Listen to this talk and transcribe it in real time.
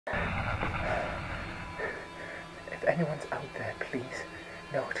If anyone's out there, please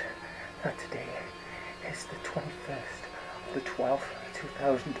note that today is the 21st of the 12th,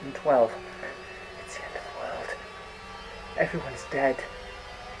 2012. It's the end of the world. Everyone's dead.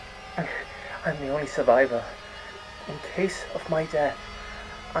 I'm the only survivor. In case of my death,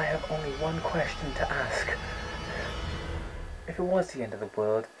 I have only one question to ask. If it was the end of the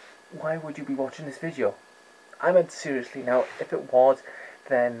world, why would you be watching this video? I meant seriously now, if it was,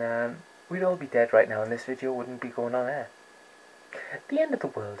 then we'd all be dead right now and this video wouldn't be going on air. The end of the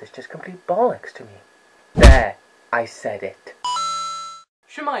world is just complete bollocks to me. There, I said it.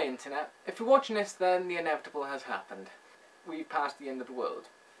 Shemai Internet, if you're watching this, then the inevitable has happened. We've passed the end of the world.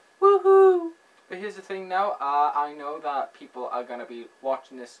 Woohoo! But here's the thing now, I know that people are going to be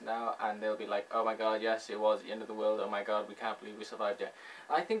watching this now and they'll be like, oh my god, yes, it was the end of the world, oh my god, we can't believe we survived it.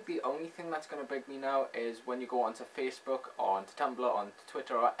 I think the only thing that's going to bug me now is when you go onto Facebook, or onto Tumblr, onto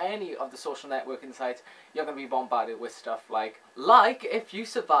Twitter, or any of the social networking sites, you're going to be bombarded with stuff like if you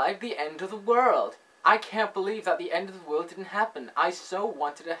survived the end of the world. I can't believe that the end of the world didn't happen. I so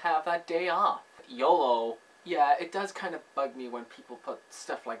wanted to have that day off. YOLO. Yeah, it does kind of bug me when people put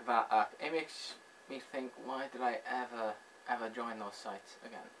stuff like that up. It makes me think, why did I ever join those sites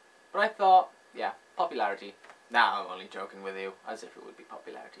again? But I thought, yeah, popularity. Nah, I'm only joking with you, as if it would be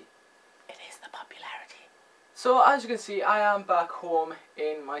popularity. It is the popularity. So, as you can see, I am back home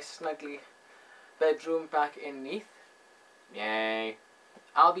in my snuggly bedroom back in Neath. Yay.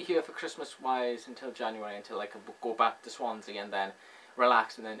 I'll be here for Christmas-wise until January, until I can go back to Swansea and then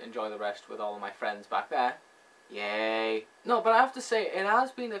relax and then enjoy the rest with all of my friends back there. Yay. No, but I have to say, it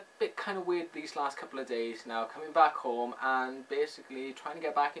has been a bit kind of weird these last couple of days now, coming back home and basically trying to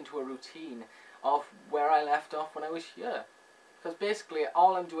get back into a routine of where I left off when I was here. Because basically,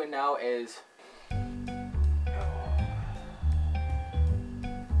 all I'm doing now is...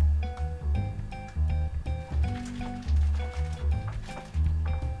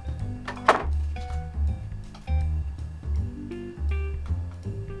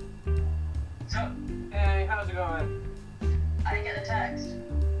 Hey, how's it going? I didn't get the text.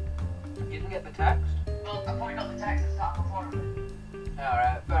 You didn't get the text? Well, I probably got the text at the start of the forum.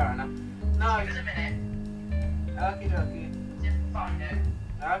 Alright, fair enough. No, Give us a minute. okie dokie. See if I can find it.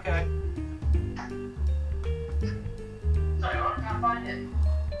 Okay. Sorry, I can't find it.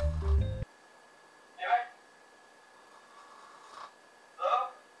 Anyway? Hello?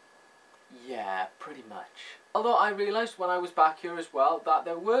 Yeah, pretty much. Although I realised when I was back here as well that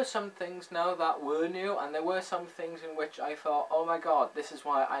there were some things now that were new, and there were some things in which I thought, oh my god, this is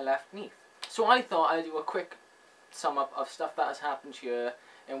why I left Neath. So I thought I'd do a quick sum up of stuff that has happened here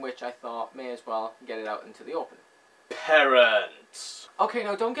in which I thought may as well get it out into the open. Parents! Okay,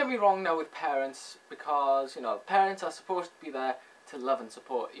 now don't get me wrong now with parents, because, you know, parents are supposed to be there to love and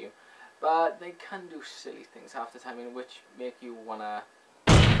support you, but they can do silly things half the time in which make you wanna...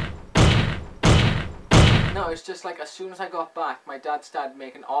 No, it's just like as soon as I got back, my dad started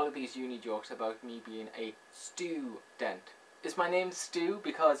making all of these uni jokes about me being a student. Is my name Stu?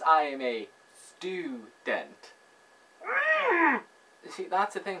 Because I am a student. You see,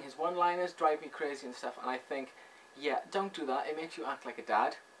 that's the thing, his one-liners drive me crazy and stuff, and I think, yeah, don't do that, it makes you act like a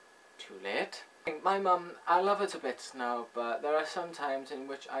dad. Too late. My mum, I love her to bits now, but there are some times in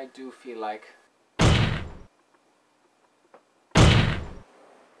which I do feel like...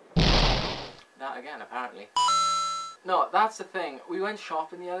 that again, apparently. No, that's the thing. We went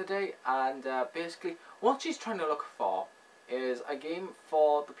shopping the other day, and basically, what she's trying to look for is a game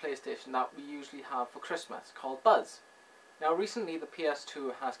for the PlayStation that we usually have for Christmas, called Buzz. Now, recently, the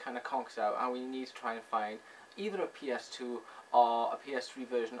PS2 has kind of conked out, and we need to try and find either a PS2 or a PS3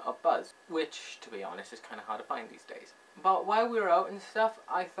 version of Buzz, which, to be honest, is kind of hard to find these days. But while we were out and stuff,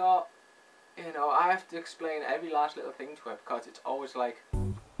 I thought, you know, I have to explain every last little thing to her, because it's always like...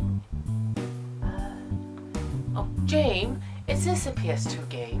 Oh, James, is this a PS2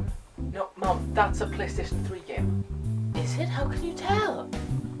 game? No, Mum, that's a PlayStation 3 game. Is it? How can you tell?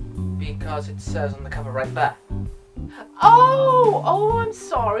 Because it says on the cover right there. Oh, I'm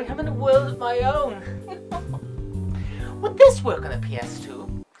sorry, I'm in a world of my own. Would this work on a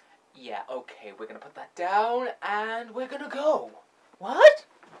PS2? Yeah, okay, we're gonna put that down, and we're gonna go. What?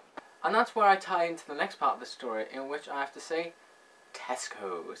 And that's where I tie into the next part of the story, in which I have to say,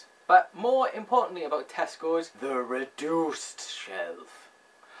 Tesco's. But more importantly about Tesco's, the reduced shelf.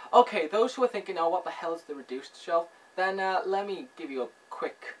 Okay, those who are thinking, oh, what the hell is the reduced shelf? Then let me give you a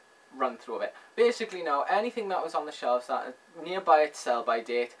quick run through of it. Basically now, anything that was on the shelves that nearby its sell-by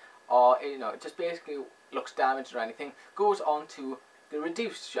date, or, you know, just basically looks damaged or anything, goes on to the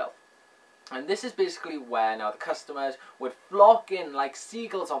reduced shelf. And this is basically where now the customers would flock in like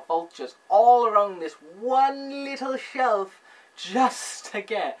seagulls or vultures all around this one little shelf just to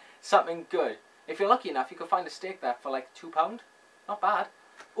get something good. If you're lucky enough, you can find a steak there for like £2. Not bad.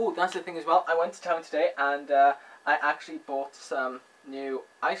 Oh, that's the thing as well. I went to town today and I actually bought some new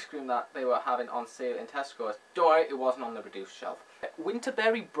ice cream that they were having on sale in Tesco's. Don't worry, it wasn't on the reduced shelf.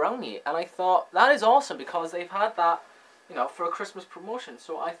 Winterberry brownie, and I thought that is awesome because they've had that, you know, for a Christmas promotion.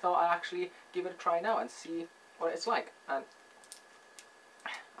 So I thought I'd actually give it a try now and see what it's like. And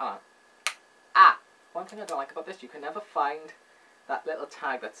one thing I don't like about this, you can never find that little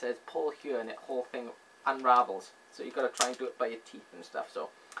tag that says pull here and the whole thing unravels. So you've got to try and do it by your teeth and stuff. So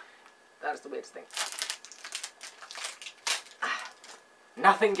that's the weirdest thing.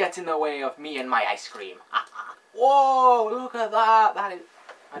 Nothing gets in the way of me and my ice cream. Whoa, look at that. That is,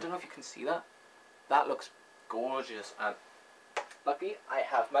 I don't know if you can see that. That looks gorgeous. And luckily I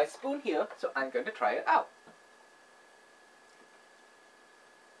have my spoon here, so I'm going to try it out.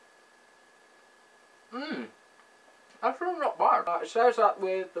 That's really not bad. It says that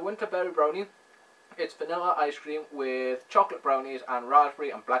with the Winterberry brownie, it's vanilla ice cream with chocolate brownies and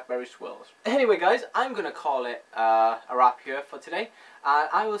raspberry and blackberry swirls. Anyway guys, I'm going to call it a wrap here for today. And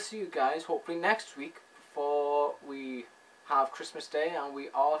I will see you guys hopefully next week before we have Christmas Day and we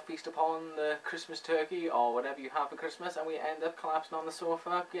all feast upon the Christmas turkey or whatever you have for Christmas, and we end up collapsing on the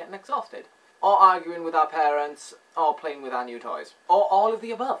sofa getting exhausted. Or arguing with our parents, or playing with our new toys. Or all of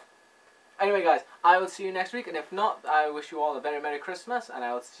the above. Anyway guys, I will see you next week, and if not, I wish you all a very Merry Christmas, and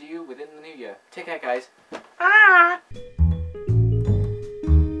I will see you within the new year. Take care guys.